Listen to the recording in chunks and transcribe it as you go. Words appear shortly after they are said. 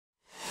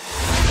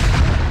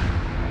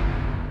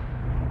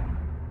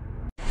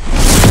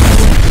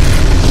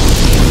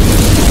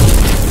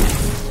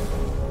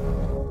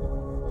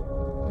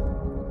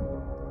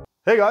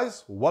Hey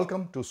guys,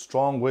 welcome to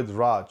Strong with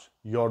Raj,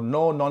 your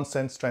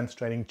no-nonsense strength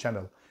training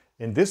channel.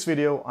 In this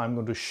video, I'm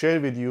going to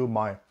share with you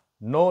my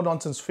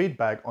no-nonsense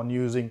feedback on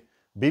using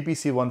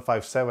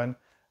BPC-157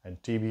 and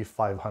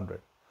TB-500.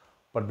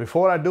 But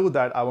before I do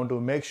that, I want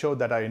to make sure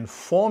that I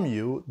inform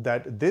you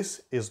that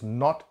this is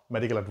not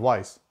medical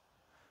advice.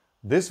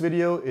 This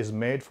video is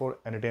made for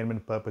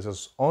entertainment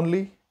purposes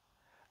only,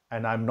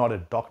 and I'm not a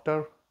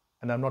doctor,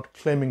 and I'm not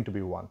claiming to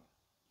be one.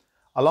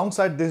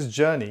 Alongside this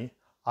journey,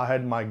 I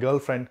had my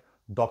girlfriend,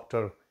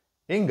 Dr.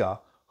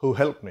 Inga, who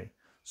helped me.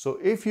 So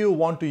if you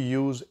want to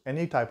use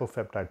any type of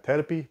peptide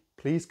therapy,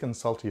 please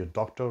consult your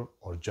doctor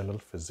or general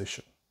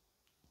physician.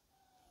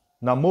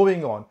 Now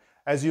moving on,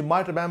 as you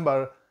might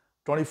remember,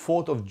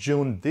 24th of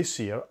June this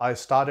year, I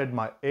started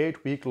my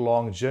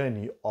 8-week-long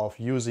journey of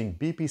using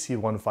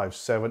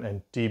BPC-157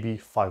 and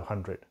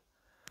TB-500.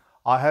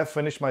 I have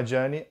finished my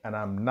journey and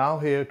I'm now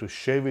here to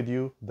share with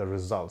you the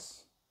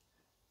results.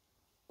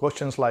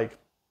 Questions like,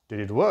 did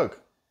it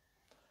work?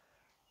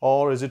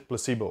 Or is it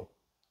placebo?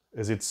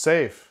 Is it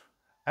safe?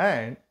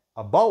 And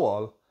above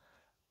all,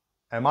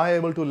 am I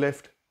able to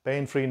lift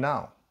pain-free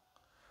now?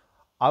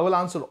 I will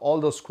answer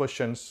all those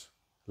questions.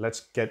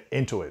 Let's get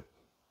into it.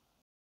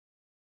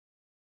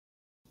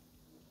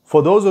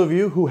 For those of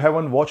you who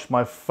haven't watched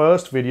my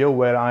first video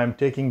where I am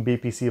taking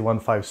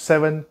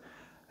BPC-157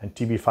 and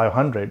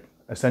TB-500,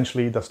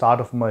 essentially the start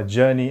of my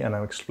journey, and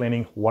I'm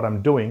explaining what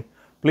I'm doing,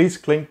 please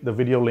click the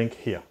video link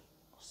here,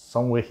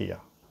 somewhere here,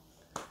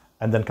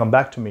 and then come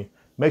back to me.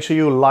 Make sure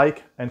you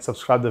like and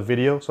subscribe the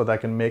video so that I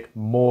can make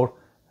more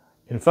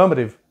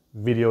informative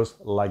videos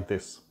like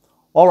this.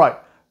 All right,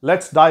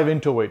 let's dive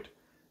into it.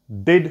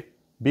 Did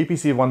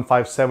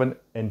BPC-157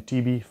 and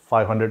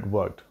TB-500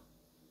 worked?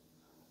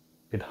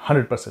 It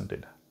 100%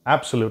 did,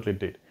 absolutely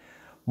did.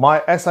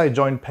 My SI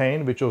joint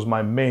pain, which was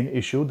my main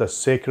issue, the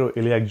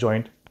sacroiliac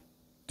joint,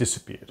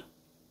 disappeared,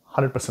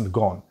 100%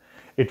 gone.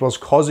 It was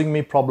causing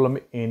me problem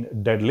in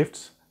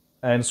deadlifts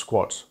and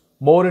squats,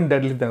 more in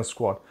deadlift than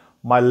squat.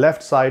 My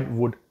left side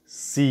would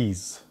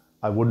seize.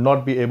 I would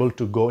not be able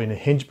to go in a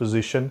hinge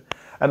position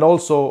and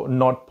also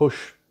not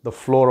push the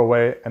floor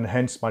away, and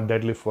hence my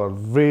deadlift were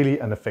really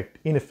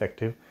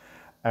ineffective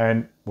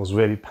and was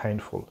very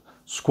painful.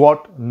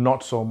 Squat,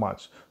 not so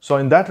much. So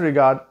in that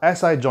regard,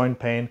 SI joint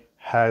pain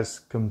has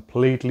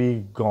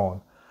completely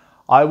gone.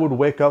 I would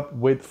wake up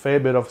with a fair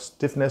bit of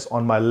stiffness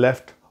on my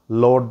left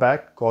lower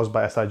back caused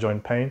by SI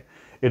joint pain.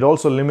 It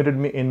also limited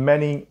me in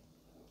many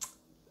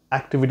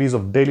activities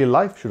of daily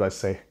life, should I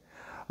say.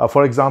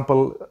 For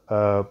example,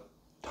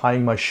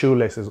 tying my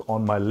shoelaces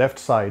on my left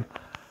side.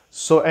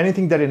 So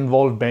anything that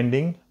involved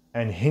bending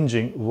and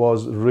hinging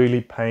was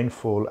really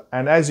painful.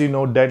 And as you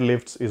know,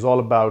 deadlifts is all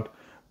about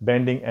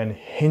bending and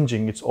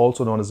hinging. It's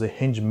also known as a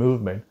hinge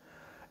movement.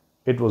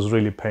 It was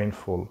really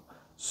painful.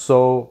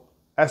 So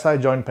SI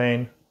joint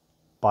pain,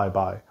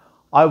 bye-bye.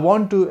 I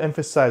want to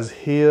emphasize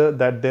here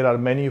that there are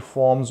many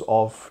forms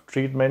of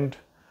treatment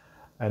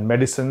and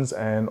medicines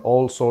and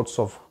all sorts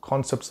of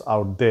concepts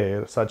out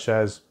there, such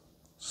as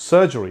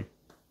surgery,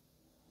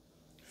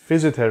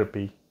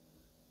 physiotherapy,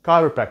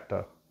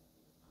 chiropractor.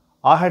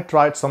 I had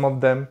tried some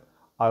of them.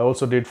 I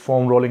also did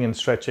foam rolling and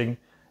stretching.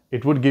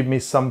 It would give me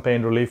some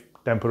pain relief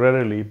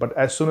temporarily, but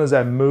as soon as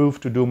I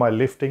moved to do my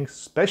lifting,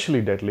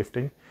 especially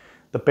deadlifting,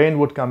 the pain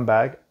would come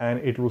back and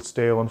it will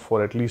stay on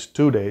for at least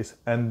 2 days,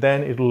 and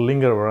then it will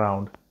linger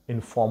around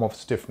in form of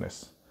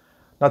stiffness.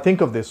 Now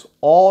think of this,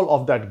 all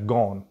of that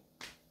gone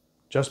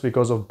just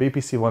because of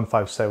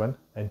BPC-157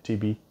 and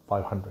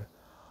TB-500.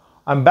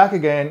 I'm back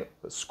again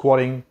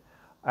squatting,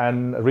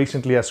 and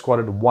recently I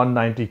squatted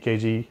 190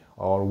 kg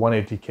or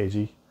 180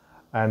 kg,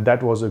 and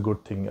that was a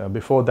good thing.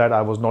 Before that,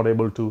 I was not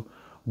able to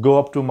go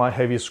up to my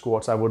heavy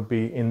squats. I would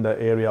be in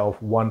the area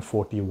of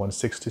 140,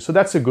 160. So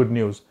that's a good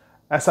news.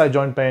 SI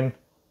joint pain,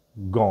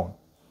 gone.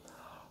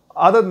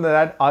 Other than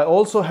that, I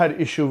also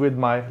had issue with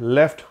my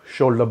left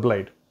shoulder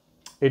blade.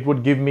 It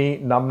would give me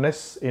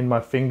numbness in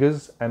my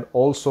fingers and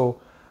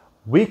also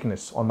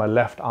weakness on my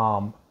left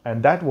arm.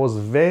 And that was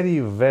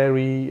very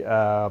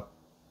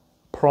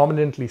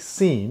prominently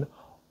seen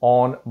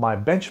on my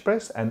bench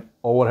press and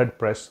overhead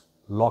press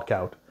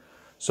lockout.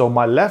 So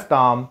my left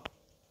arm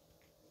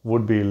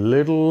would be a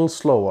little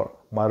slower.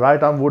 My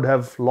right arm would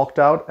have locked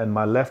out and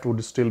my left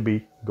would still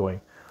be going.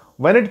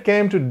 When it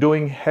came to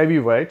doing heavy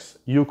weights,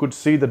 you could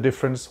see the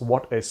difference,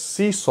 what a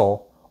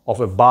seesaw of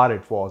a bar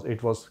it was.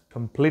 It was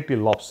completely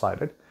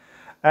lopsided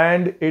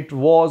and it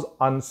was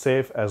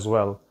unsafe as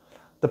well.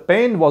 The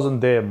pain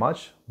wasn't there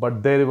much,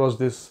 but there was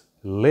this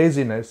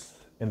laziness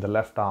in the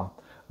left arm.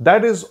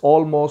 That is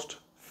almost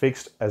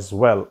fixed as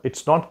well.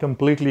 It's not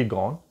completely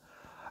gone.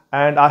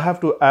 And I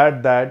have to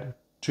add that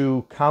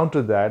to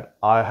counter that,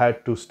 I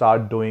had to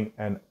start doing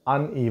an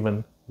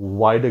uneven,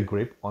 wider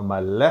grip on my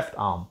left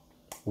arm,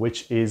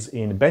 which is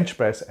in bench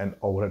press and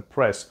overhead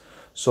press.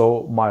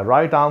 So my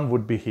right arm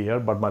would be here,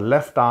 but my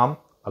left arm,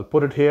 I'll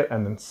put it here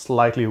and then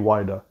slightly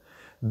wider.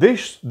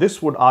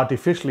 This would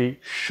artificially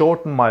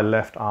shorten my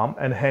left arm,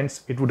 and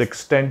hence it would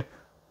extend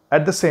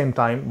at the same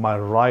time my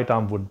right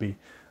arm would be.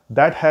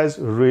 That has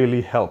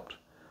really helped.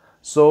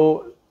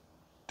 So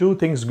two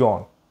things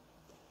gone.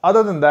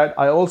 Other than that,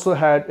 I also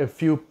had a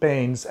few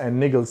pains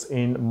and niggles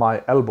in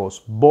my elbows,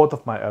 both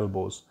of my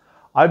elbows.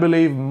 I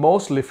believe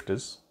most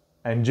lifters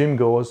and gym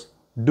goers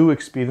do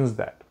experience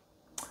that.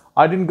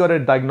 I didn't get a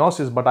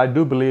diagnosis, but I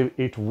do believe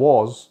it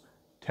was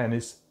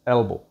tennis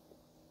elbow.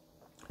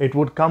 It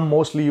would come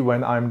mostly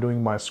when I'm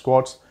doing my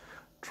squats,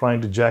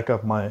 trying to jack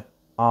up my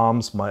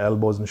arms, my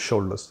elbows and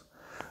shoulders.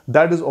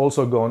 That is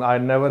also gone. I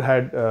never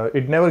had,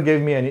 it never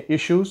gave me any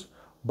issues,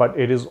 but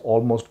it is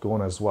almost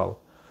gone as well.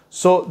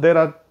 So there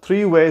are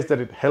three ways that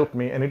it helped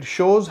me, and it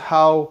shows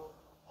how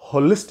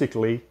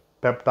holistically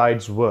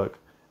peptides work: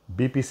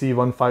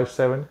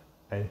 BPC-157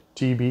 and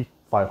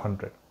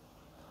TB-500.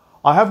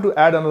 I have to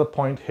add another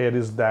point here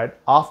is that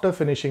after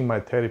finishing my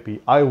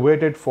therapy, I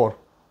waited for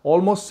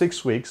almost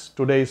 6 weeks.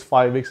 Today is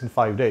 5 weeks and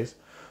 5 days,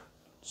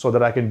 so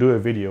that I can do a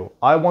video.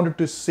 I wanted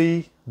to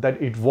see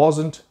that it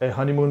wasn't a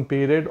honeymoon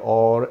period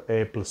or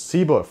a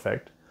placebo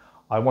effect.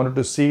 I wanted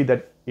to see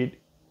that it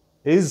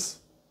is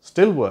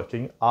still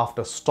working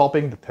after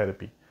stopping the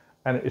therapy,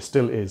 and it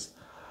still is.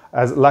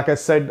 Like I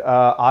said,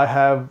 I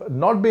have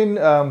not been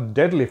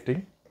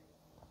deadlifting,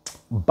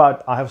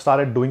 but I have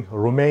started doing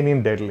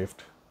Romanian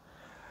deadlift.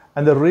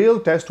 And the real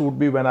test would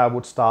be when I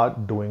would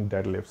start doing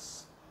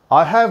deadlifts.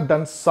 I have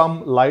done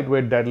some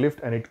lightweight deadlift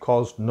and it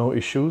caused no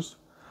issues,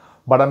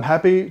 but I'm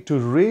happy to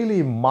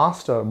really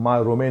master my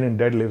Romanian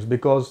deadlifts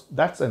because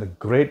that's a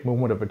great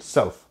movement of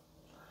itself.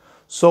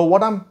 So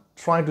what I'm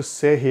trying to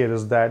say here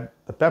is that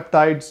the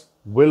peptides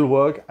will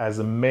work as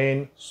a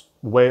main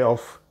way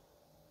of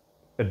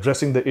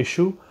addressing the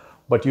issue,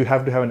 but you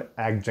have to have an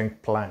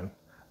adjunct plan.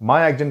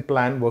 My adjunct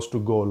plan was to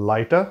go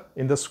lighter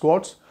in the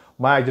squats.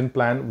 My adjunct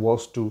plan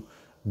was to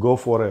go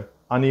for an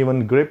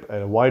uneven grip,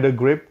 a wider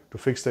grip to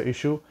fix the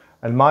issue.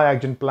 And my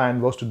adjunct plan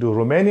was to do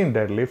Romanian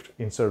deadlift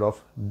instead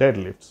of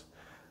deadlifts.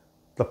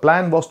 The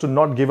plan was to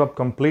not give up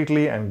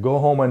completely and go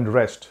home and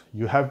rest.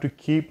 You have to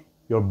keep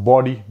your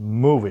body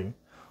moving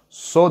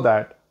so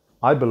that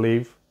I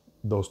believe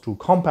those two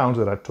compounds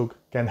that I took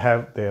can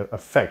have their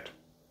effect.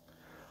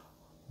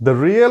 The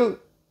real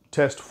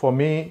test for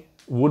me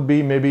would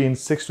be maybe in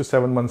 6 to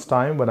 7 months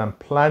time when I'm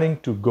planning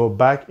to go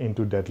back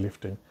into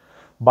deadlifting.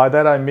 By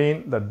that I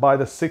mean that by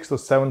the 6th or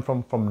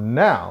 7th from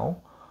now,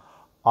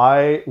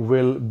 I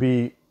will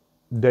be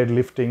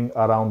deadlifting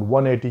around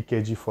 180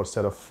 kg for a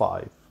set of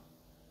 5.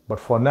 But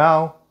for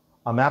now,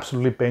 I'm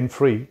absolutely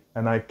pain-free,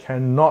 and I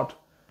cannot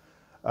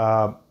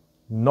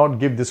not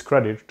give this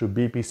credit to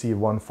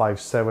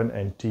BPC-157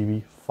 and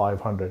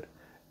TB-500.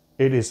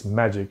 It is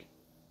magic.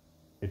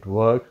 It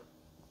worked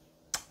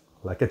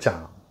like a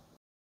charm.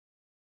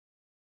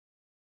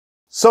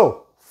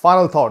 So,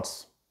 final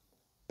thoughts.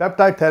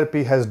 Peptide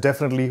therapy has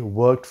definitely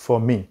worked for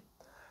me,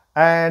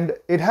 and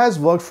it has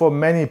worked for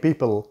many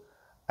people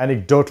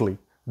anecdotally.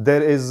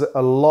 There is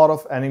a lot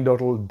of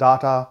anecdotal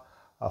data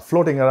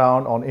floating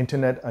around on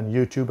internet and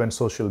YouTube and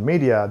social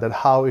media that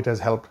how it has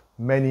helped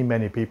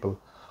many people.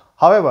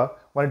 However,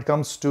 when it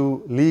comes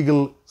to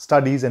legal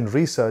studies and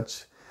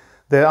research,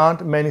 there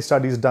aren't many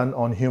studies done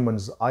on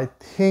humans. I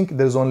think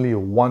there's only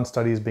one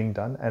study is being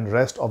done, and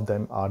rest of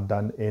them are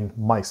done in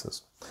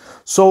mice.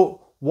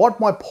 So what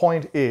my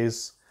point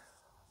is,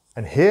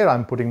 and here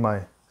I'm putting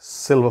my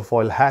silver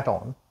foil hat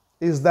on,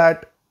 is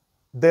that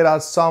there are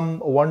some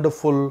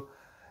wonderful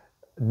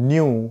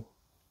new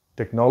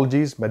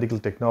technologies, medical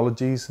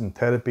technologies and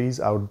therapies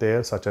out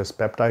there, such as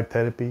peptide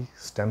therapy,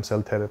 stem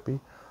cell therapy.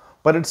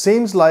 But it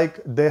seems like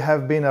they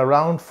have been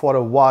around for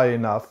a while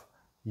enough,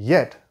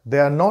 yet they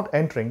are not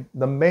entering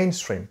the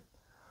mainstream.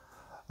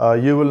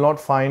 You will not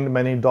find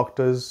many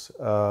doctors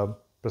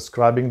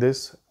prescribing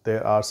this.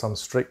 There are some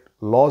strict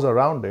laws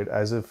around it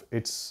as if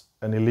it's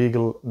an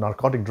illegal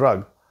narcotic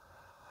drug.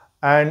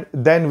 And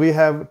then we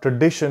have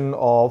tradition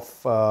of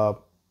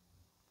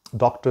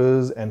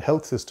doctors and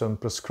health system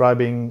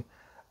prescribing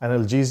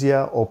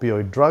analgesia,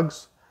 opioid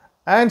drugs,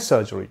 and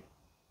surgery.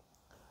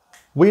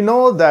 We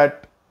know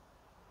that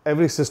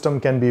every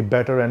system can be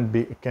better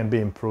and can be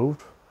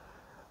improved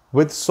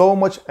with so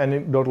much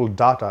anecdotal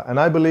data. And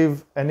I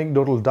believe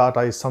anecdotal data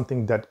is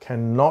something that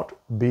cannot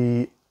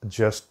be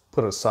just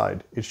put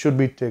aside. It should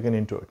be taken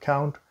into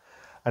account.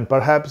 And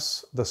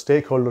perhaps the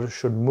stakeholders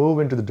should move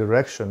into the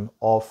direction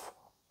of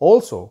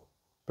also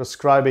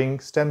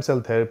prescribing stem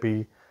cell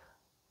therapy,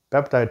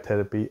 peptide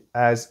therapy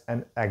as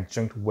an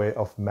adjunct way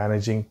of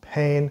managing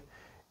pain,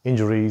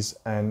 injuries,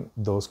 and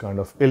those kind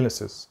of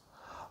illnesses.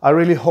 I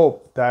really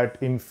hope that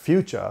in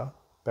future,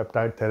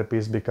 peptide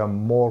therapies become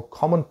more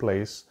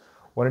commonplace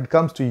when it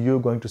comes to you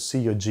going to see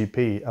your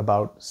GP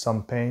about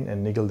some pain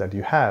and niggle that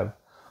you have,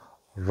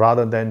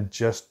 rather than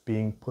just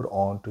being put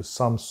on to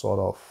some sort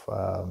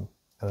of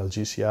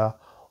analgesia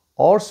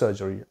or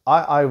surgery.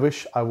 I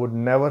wish I would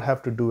never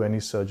have to do any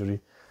surgery.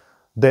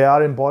 They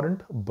are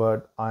important,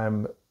 but I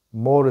am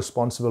more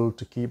responsible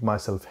to keep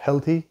myself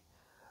healthy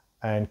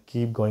and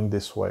keep going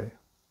this way.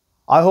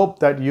 I hope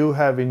that you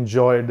have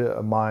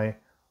enjoyed my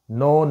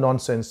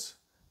no-nonsense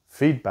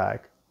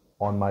feedback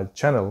on my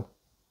channel,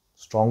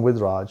 Strong with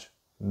Raj,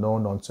 No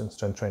Nonsense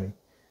Strength Training.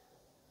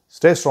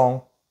 Stay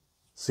strong,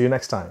 See you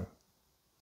next time.